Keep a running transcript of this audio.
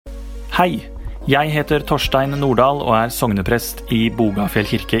Hei, jeg heter Torstein Nordal og er sogneprest i Bogafjell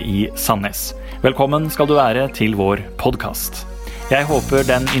kirke i Sandnes. Velkommen skal du være til vår podcast. Jeg håper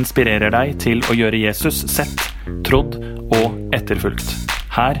den inspirerer deg til å gjøre Jesus sett, trodd og etterfulgt.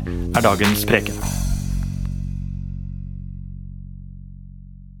 Her er dagens preken.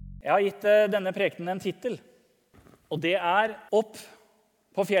 Jeg har gitt denne prekenen en titel, og det er opp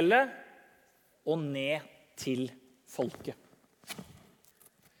på fjellet og ned til folket.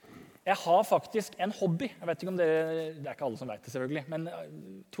 Jeg har faktisk en hobby. Jeg vet ikke om det er ikke alle som vet det selvfølgelig, men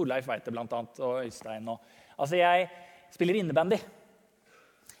Torleif vet det blant annet, og Øystein. Altså jeg spiller innebandy.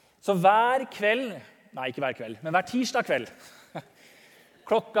 Så hver kveld, nei ikke hver kveld, men hver tirsdag kveld,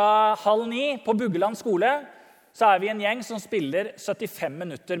 klokka 8:30 på Buggeland skole, så er vi en gjeng som spiller 75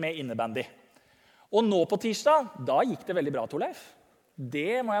 minutter med innebandy. Og nå på tirsdag, da gikk det veldig bra, Torleif.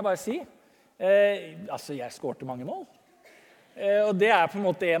 Det må jeg bare si. Altså, jeg skårte mange mål. Og det er på en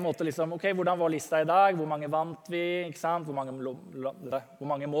måte liksom, ok, hvordan var lista i dag? Hvor mange vant vi? Ikke sant? Hvor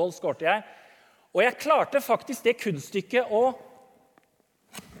mange mål skårte jeg? Og jeg klarte faktisk det kunststykket å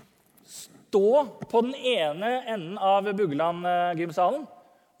stå på den ene enden av Buggeland gymsalen,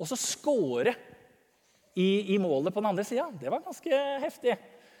 og så skåre i målet på den andre siden. Det var ganske heftig.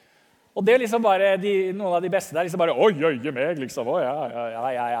 Og det er liksom bare noen av de beste der, liksom bare, oi, meg, liksom. Ja,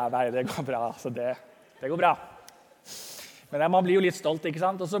 nei, det går bra, altså det går bra. Men man blir jo litt stolt, ikke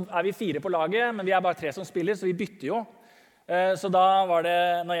sant? Og så er vi 4 på laget, men vi er bare 3 som spiller, så vi bytter jo. Så da var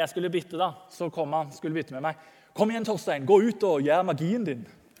det, når jeg skulle bytte da, så kom han, skulle bytte med meg. Kom igjen, Torstein, gå ut og gjør magien din.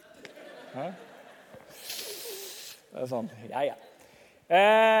 Ja. Det er sånn, ja.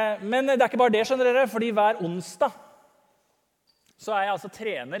 Men det er ikke bare det, skjønner dere, fordi hver onsdag så er jeg altså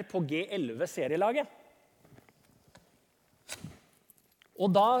trener på G11 serielaget. Og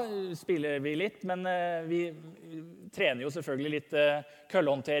da spiller vi litt, men vi trener jo selvfølgelig litt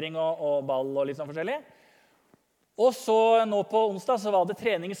køllehåndtering og ball og litt sånn forskjellig. Og så nå på onsdag så var det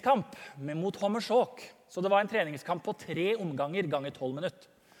treningskamp mot Hommersåk. Så det var en treningskamp på 3 omganger ganger 12 minutter.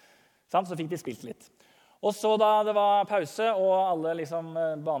 Så fikk de spilt litt. Og så da det var pause, og alle liksom,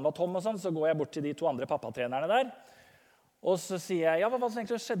 banen var tom og sånn, så går jeg bort til de 2 andre pappatrenerne der. Og så sier jeg, ja, hva var det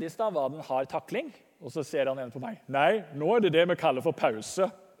egentlig skjedde i sted? Var det en hard takling? Og så ser han igjen på meg. Nei, nå er det vi kaller for pause.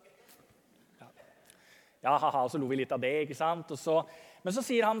 Ja, haha, og så lo vi litt av det, ikke sant? Men så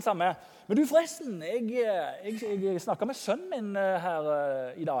sier han samme, men du forresten, jeg snakket med sønnen min her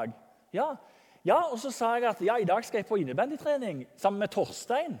i dag. Ja, og så sa jeg at ja, i dag skal jeg på innebandytrening sammen med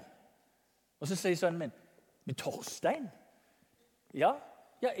Torstein. Og så sier sønnen min, men Torstein? Ja,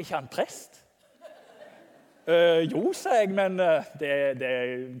 er ikke han prest? Jo, sa jeg, men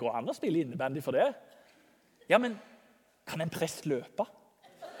det går an å spille innebandy for det. Ja, men kan en prest løpe?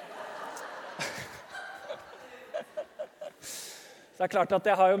 Så det er klart at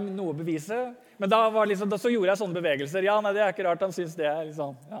jeg har jo noe å bevise. Men da så gjorde jeg sånne bevegelser. Ja, nei, det er ikke rart han synes det er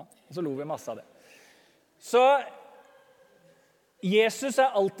liksom. Ja, og så lo vi masse av det. Så Jesus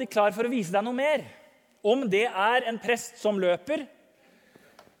er alltid klar for å vise deg noe mer. Om det er en prest som løper,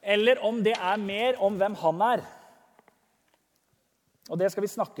 eller om det er mer om hvem han er. Og det skal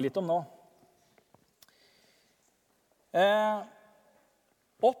vi snakke litt om nå.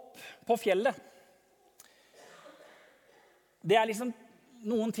 Opp på fjellet. Det er liksom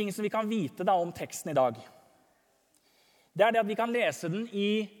noen ting som vi kan vite da om teksten i dag. Det er det at vi kan lese den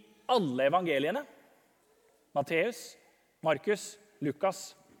i alle evangeliene. Matteus, Markus,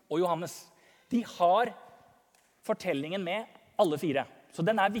 Lukas og Johannes. De har fortellingen med alle 4. Så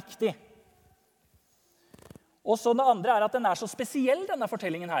den er viktig. Og så det andre er at den er så spesiell, denne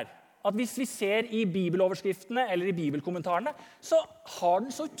fortellingen her. At hvis vi ser i bibeloverskriftene eller i bibelkommentarene, så har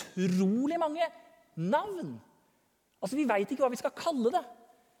den så utrolig mange navn. Altså vi vet ikke hva vi skal kalle det.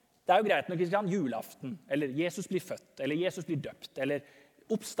 Det er jo greit nok ikke julaften, eller Jesus blir født, eller Jesus blir døpt, eller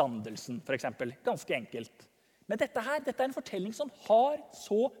oppstandelsen for eksempel. Ganske enkelt. Men dette er en fortelling som har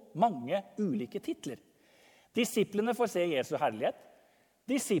så mange ulike titler. Disiplene får se Jesu herlighet.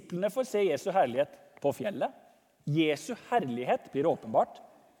 Disiplene får se Jesu herlighet på fjellet. Jesu herlighet blir åpenbart.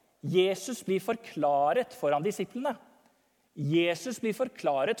 Jesus blir forklaret foran disiplene. Jesus blir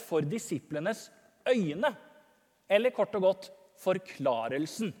forklaret for disiplenes øyne. Eller kort og godt,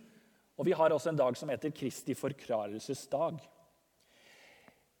 forklarelsen. Og vi har også en dag som heter Kristi forklarelsesdag.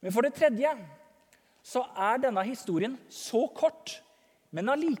 Men for det tredje, så er denne historien så kort,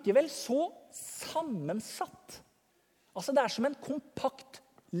 men allikevel så sammensatt. Altså det er som en kompakt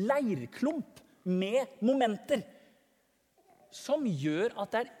leirklump med momenter som gjør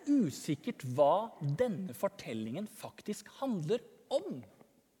at det er usikkert hva denne fortellingen faktisk handler om.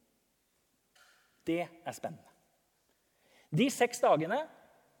 Det er spennende. De 6 dagene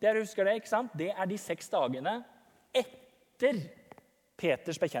Dere husker det, ikke sant? Det de 6 dagene etter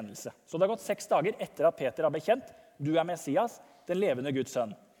Peters bekjennelse. Så det har gått 6 dager etter at Peter har bekjent, du Messias, den levende Guds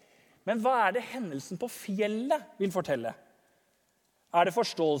sønn. Men hva det hendelsen på fjellet vil fortelle? Det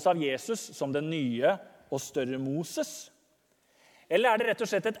forståelse av Jesus som den nye og større Moses? Eller det rett og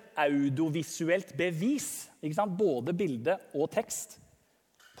slett et audiovisuelt bevis, ikke sant? Både bilde og tekst,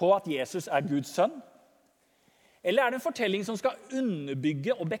 på at Jesus Guds sønn? Eller det en fortelling som skal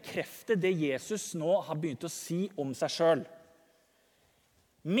underbygge og bekrefte det Jesus nå har begynt å si om seg selv?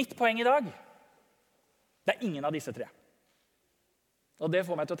 Mitt poeng i dag, det ingen av disse 3. Og det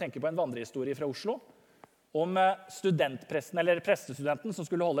får meg til å tenke på en vandrehistorie fra Oslo, om studentpresten, eller prestestudenten, som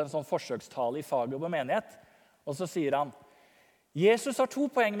skulle holde en sånn forsøkstale i faget og på menighet. Og så sier han, Jesus har 2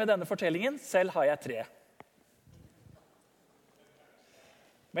 poeng med denne fortellingen, selv har jeg 3.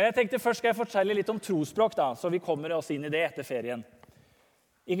 Men jeg tenkte først skal jeg fortelle litt om trospråk da, så vi kommer oss inn i det etter ferien.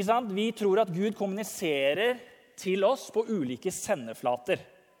 Ikke sant? Vi tror at Gud kommuniserer til oss på ulike sendeflater.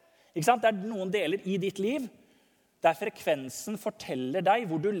 Ikke sant? Det noen deler i ditt liv, der frekvensen forteller deg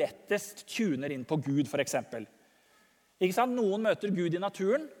hvor du lettest tuner inn på Gud, for eksempel. Ikke sant? Noen møter Gud i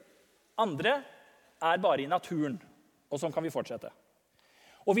naturen, andre bare i naturen, og sånn kan vi fortsette.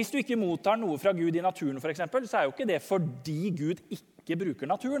 Og hvis du ikke mottar noe fra Gud i naturen, for eksempel, så jo ikke det fordi Gud ikke bruker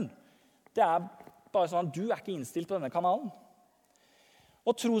naturen. Det bare sånn at du ikke innstilt på denne kanalen.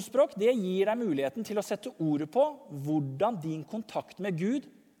 Og trospråk, det gir deg muligheten til å sette ordet på hvordan din kontakt med Gud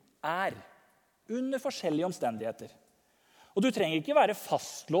under forskjellige omstendigheter. Og du trenger ikke være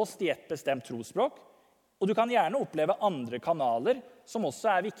fastlåst i et bestemt trospråk, og du kan gjerne oppleve andre kanaler som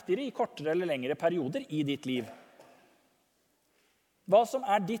også viktigere i kortere eller lengre perioder i ditt liv. Hva som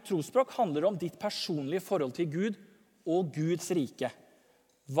ditt trospråk handler om ditt personlige forhold til Gud og Guds rike.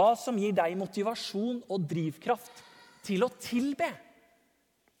 Hva som gir deg motivasjon og drivkraft til å tilbe.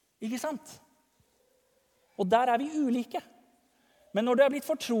 Ikke sant? Og der vi ulike. Men når du blitt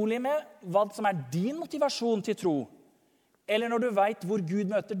fortrolig med hva som din motivasjon til tro, eller når du vet hvor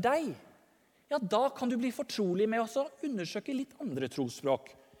Gud møter deg, ja, da kan du bli fortrolig med å undersøke litt andre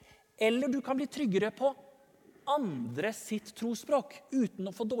trospråk. Eller du kan bli tryggere på andre sitt trospråk, uten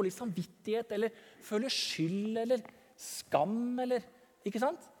å få dårlig samvittighet, eller føle skyld, eller skam, eller, ikke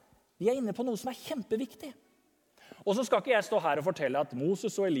sant? Vi inne på noe som kjempeviktig. Og så skal ikke jeg stå her og fortelle at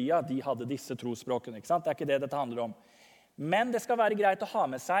Moses og Elia, de hadde disse trospråkene, ikke sant? Det ikke det dette handler om. Men det skal være greit å ha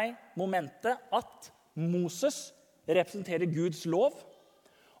med seg momentet at Moses representerer Guds lov,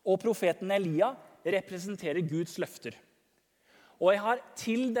 og profeten Elia representerer Guds løfter. Og jeg har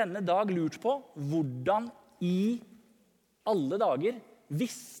til denne dag lurt på hvordan i alle dager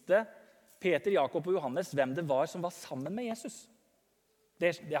visste Peter, Jakob og Johannes hvem det var som var sammen med Jesus.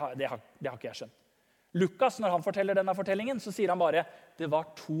 Det har ikke jeg skjønt. Lukas, når han forteller denne fortellingen, så sier han bare det var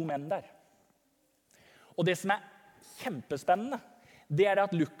 2 menn der. Og det som kjempespennende, det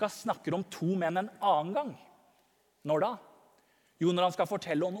at Lukas snakker om 2 menn en annen gang. Når da? Jo, når han skal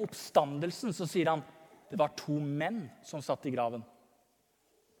fortelle om oppstandelsen, så sier han det var 2 menn som satt i graven.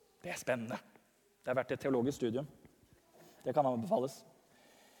 Det spennende. Det har vært et teologisk studium. Det kan anbefales.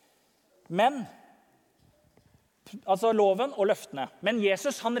 Men, altså loven og løftene. Men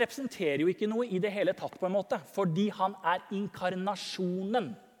Jesus, han representerer jo ikke noe i det hele tatt på en måte, fordi han inkarnasjonen.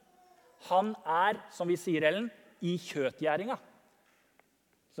 Han som vi sier, Ellen, i kjøtgjæringa.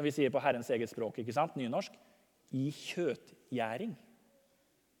 Som vi sier på Herrens eget språk, ikke sant? Nynorsk. I kjøtgjæring.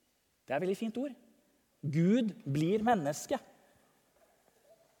 Det veldig fint ord. Gud blir menneske.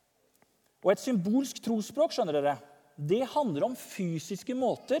 Og et symbolsk trospråk, skjønner dere, det handler om fysiske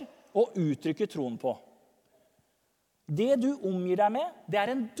måter å uttrykke troen på. Det du omgir deg med, det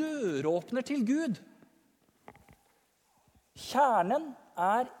en døråpner til Gud. Kjernen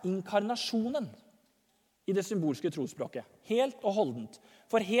inkarnasjonen i det symbolske trospråket. Helt og holdent.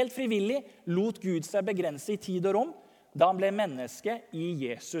 For helt frivillig lot Gud seg begrense i tid og rom da han ble menneske i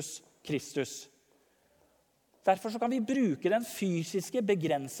Jesus Kristus. Derfor så kan vi bruke den fysiske,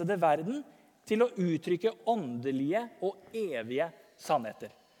 begrensede verden til å uttrykke åndelige og evige sannheter.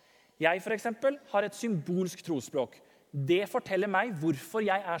 Jeg for eksempel har et symbolsk trospråk. Det forteller meg hvorfor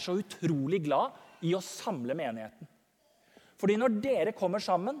jeg så utrolig glad i å samle menigheten. Fordi når dere kommer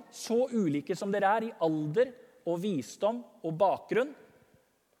sammen, så ulike som dere i alder og visdom og bakgrunn,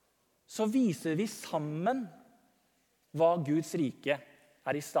 så viser vi sammen hva Guds rike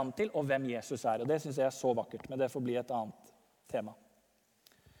i stand til, og hvem Jesus Og det synes jeg så vakkert, men det får bli et annet tema.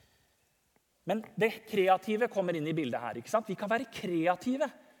 Men det kreative kommer inn i bildet her, ikke sant? Vi kan være kreative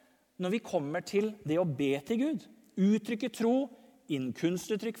når vi kommer til det å be til Gud. Uttrykke tro, innen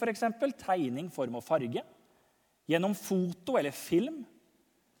kunstuttrykk for eksempel, tegning, form og farge. Gjennom foto eller film.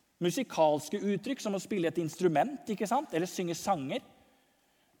 musikalske uttrykk som å spille et instrument, ikke sant? Eller synge sanger.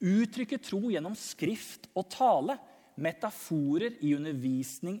 Uttrykke tro gjennom skrift og tale, metaforer i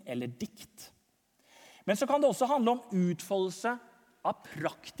undervisning eller dikt. Men så kan det også handle om utfoldelse av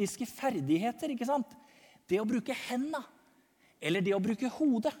praktiske ferdigheter, ikke sant? Det å bruke hendene, eller det å bruke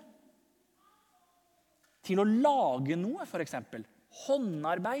hodet. Til å lage noe, for eksempel.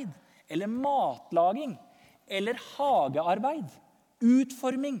 Håndarbeid, eller matlaging, eller hagearbeid.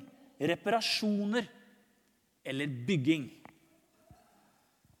 Utforming, reparasjoner, eller bygging.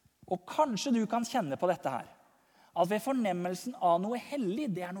 Og kanskje du kan kjenne på dette her. At ved fornemmelsen av noe hellig,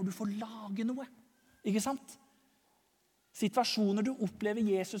 det når du får lage noe. Ikke sant? Situasjoner du opplever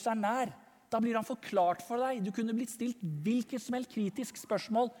Jesus nær, da blir han forklart for deg. Du kunne blitt stilt hvilket som helst kritisk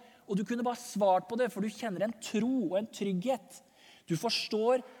spørsmål, og du kunne bare svart på det, for du kjenner en tro og en trygghet. Du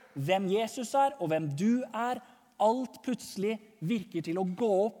forstår hvem Jesus og hvem du Alt plutselig virker til å gå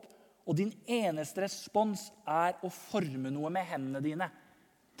opp, og din eneste respons å forme noe med hendene dine,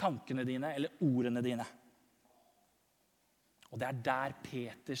 tankene dine eller ordene dine. Og det der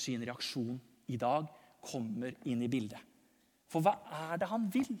Peters reaksjon i dag kommer inn i bildet. For hva det han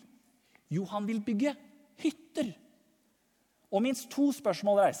vil? Jo, han vil bygge hytter. Og minst 2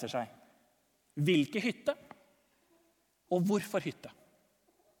 spørsmål reiser seg. Hvilke hytte? Og hvorfor hytte?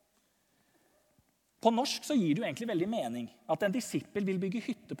 På norsk så gir det jo egentlig veldig mening at en disippel vil bygge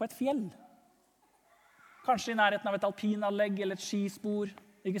hytte på et fjell. Kanskje i nærheten av et alpinanlegg eller et skispor,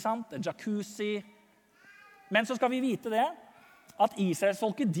 ikke sant? En jacuzzi. Men så skal vi vite det, at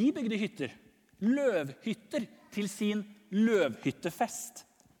Israelsfolket de bygde hytter. Løvhytter til sin løvhyttefest.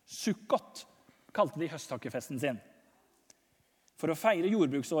 Sukkot kalte de høsttakkefesten sin. For å feire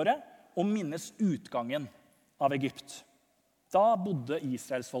jordbruksåret og minnes utgangen av Egypt. Da bodde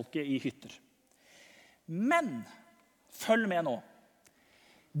Israelsfolket i hytter. Men, følg med nå.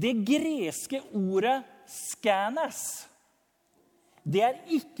 Det greske ordet skænæs, det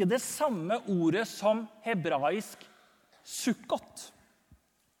ikke det samme ordet som hebraisk sukkot.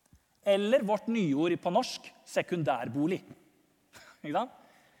 Eller vårt nyord på norsk, sekundærbolig. Ikke sant?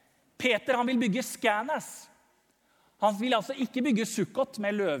 Peter han vil bygge skænæs. Han vil altså ikke bygge sukkot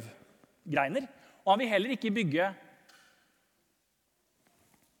med løvgreiner, og han vil heller ikke bygge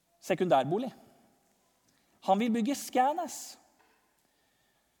sekundærbolig. Han vil bygge skænæs.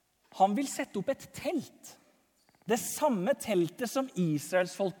 Han vil sette opp et telt. Det samme teltet som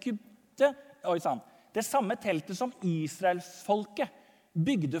Israelsfolket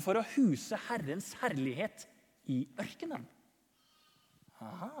bygde for å huse Herrens herlighet i ørkenen.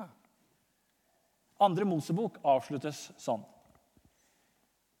 Aha. 2. Mosebok avsluttes sånn.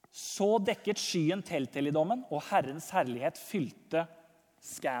 Så dekket skyen telthelligdommen, og Herrens herlighet fylte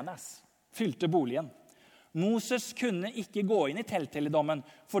skænæs, fylte boligen. Moses kunne ikke gå inn i telthelligdommen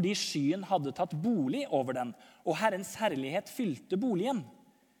fordi skyen hadde tatt bolig over den, og Herrens herlighet fylte boligen.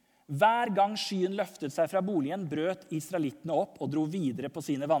 Hver gang skyen løftet seg fra boligen, brøt israelittene opp og dro videre på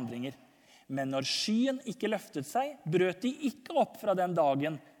sine vandringer. Men når skyen ikke løftet seg, brøt de ikke opp fra den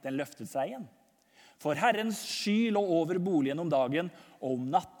dagen den løftet seg igjen. For Herrens sky lå over boligen om dagen, og om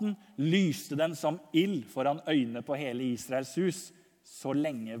natten lyste den som ild foran øynene på hele Israels hus, så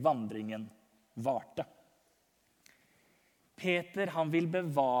lenge vandringen varte. Peter han vil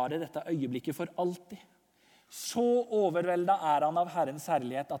bevare dette øyeblikket for alltid. Så overveldet han av Herrens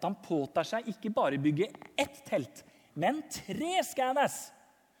herlighet at han påtar seg ikke bare bygge 1 telt, men 3 skænæs.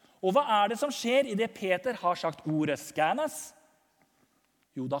 Og hva det som skjer i det Peter har sagt ordet skænæs?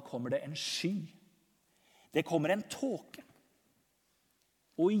 Jo, da kommer det en sky. Det kommer en tåke.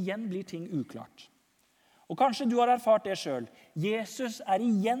 Og igjen blir ting uklart. Og kanskje du har erfart det selv. Jesus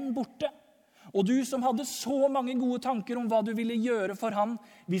igjen borte. Og du som hadde så mange gode tanker om hva du ville gjøre for han,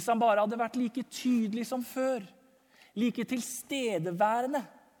 hvis han bare hadde vært like tydelig som før, like tilstedeværende.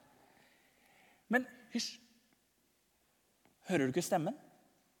 Men hysj, hører du ikke stemmen?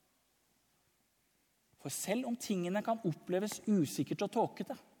 For selv om tingene kan oppleves usikkert og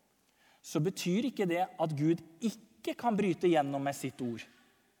tåkete, så betyr ikke det at Gud ikke kan bryte gjennom med sitt ord,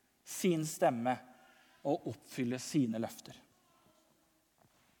 sin stemme og oppfylle sine løfter.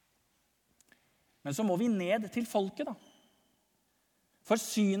 Men så må vi ned til folket da. For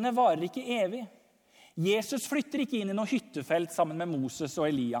synet varer ikke evig. Jesus flytter ikke inn i noe hyttefelt sammen med Moses og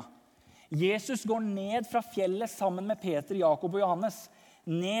Elia. Jesus går ned fra fjellet sammen med Peter, Jakob og Johannes,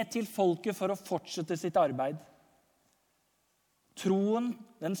 ned til folket for å fortsette sitt arbeid. Troen,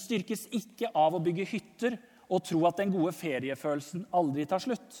 den styrkes ikke av å bygge hytter og tro at den gode feriefølelsen aldri tar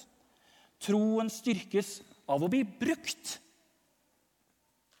slutt. Troen styrkes av å bli brukt.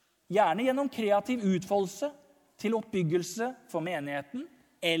 Gjerne gjennom kreativ utfoldelse til oppbyggelse for menigheten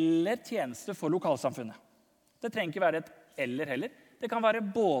eller tjeneste for lokalsamfunnet. Det trenger ikke være et eller heller. Det kan være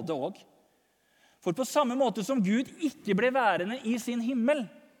både og. For på samme måte som Gud ikke ble værende i sin himmel,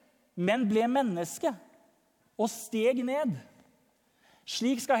 men ble menneske og steg ned,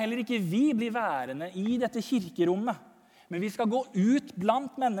 slik skal heller ikke vi bli værende i dette kirkerommet, men vi skal gå ut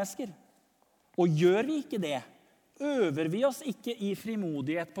blant mennesker. Og gjør vi ikke det, øver vi oss ikke i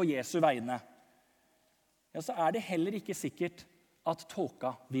frimodighet på Jesu vegne, ja, så er det heller ikke sikkert at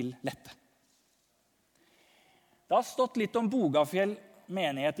tåka vil lette. Det har stått litt om Bogafjell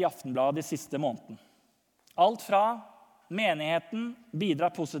menighet i Aftenbladet de siste måneden. Alt fra menigheten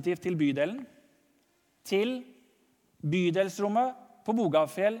bidrar positivt til bydelen, til bydelsrommet på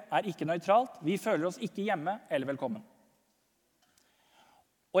Bogafjell er ikke nøytralt, vi føler oss ikke hjemme eller velkommen.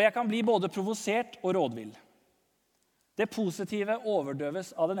 Og jeg kan bli både provosert og rådvill. Det positive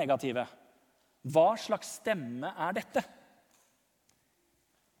overdøves av det negative. Hva slags stemme er dette?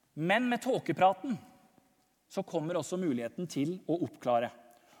 Men med tåkepraten så kommer også muligheten til å oppklare.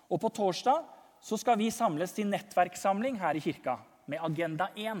 Og på torsdag så skal vi samles til nettverkssamling her i kirka med Agenda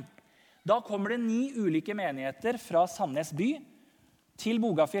 1. Da kommer det 9 ulike menigheter fra Sandnes by til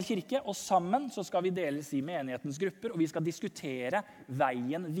Bogafjell kirke, og sammen så skal vi deles i menighetens grupper, og vi skal diskutere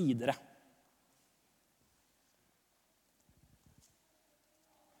veien videre.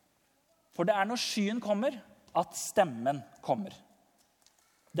 For det er når skyen kommer at stemmen kommer.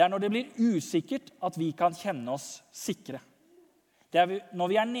 Det er når det blir usikkert at vi kan kjenne oss sikre. Det er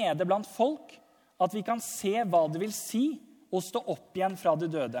når vi er nede blant folk at vi kan se hva det vil si å stå opp igjen fra de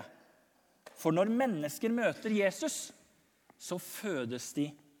døde. For når mennesker møter Jesus, så fødes de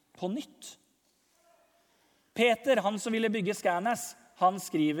på nytt. Peter, han som ville bygge skænæs, han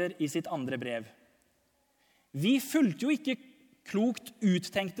skriver i sitt andre brev: Vi fulgte jo ikke klokt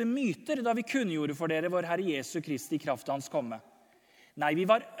uttenkte myter da vi kunngjorde for dere vår Herre Jesu Kristi kraft av hans komme. Nei, vi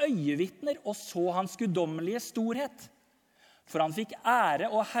var øyevitner og så hans guddommelige storhet. For han fikk ære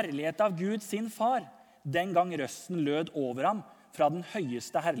og herlighet av Gud sin far, den gang røsten lød over ham fra den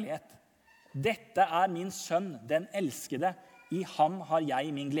høyeste herlighet. Dette er min sønn, den elskede, i ham har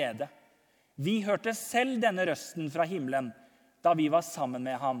jeg min glede. Vi hørte selv denne røsten fra himmelen, da vi var sammen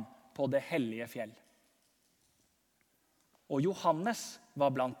med ham på det hellige fjell. Og Johannes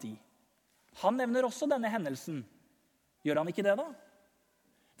var blant de. Han nevner også denne hendelsen. Gjør han ikke det da?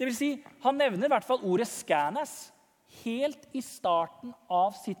 Det vil si, han nevner i hvert fall ordet skænæs helt i starten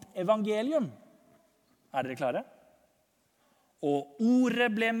av sitt evangelium. Er dere klare? Og ordet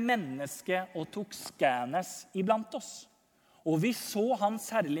ble menneske og tok skænæs iblant oss. Og vi så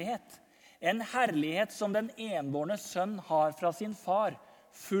hans herlighet, en herlighet som den enbårne sønn har fra sin far,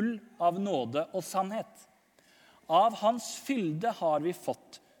 full av nåde og sannhet. Av hans fylde har vi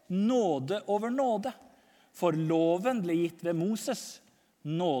fått nåde over nåde, for loven ble gitt ved Moses,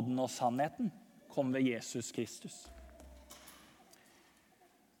 nåden og sannheten kom ved Jesus Kristus.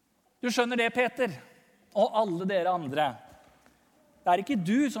 Du skjønner det, Peter, og alle dere andre. Det er ikke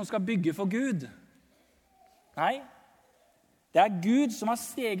du som skal bygge for Gud. Nei, det er Gud som har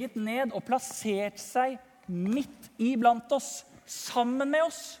steget ned og plassert seg midt i blant oss, sammen med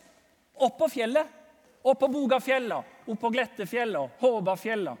oss, opp på fjellet, opp på Bogafjellet, opp på Glettefjellet,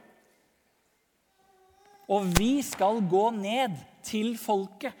 Håbafjellet. Og vi skal gå ned til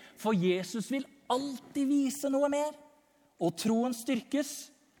folket, for Jesus vil alltid vise noe mer, og troen styrkes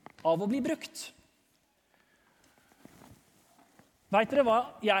av å bli brukt. Vet dere hva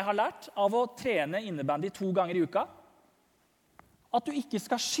jeg har lært av å trene innebandy 2 ganger i uka? At du ikke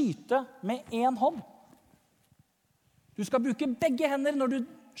skal skyte med 1 hånd. Du skal bruke begge hender når du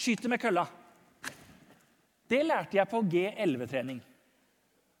skyter med kølla. Det lærte jeg på G11-trening.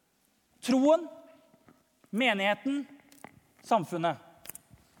 Troen, menigheten, samfunnet.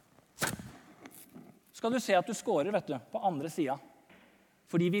 Skal du se at du scorer, vet du, på andre siden.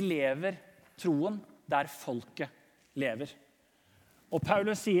 Fordi vi lever troen der folket lever. Og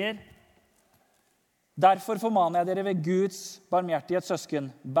Paulus sier: Derfor formaner jeg dere ved Guds barmhjertighet, søsken,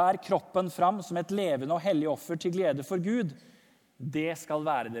 bær kroppen fram som et levende og hellig offer til glede for Gud. Det skal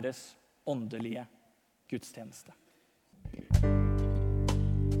være deres åndelige gudstjeneste.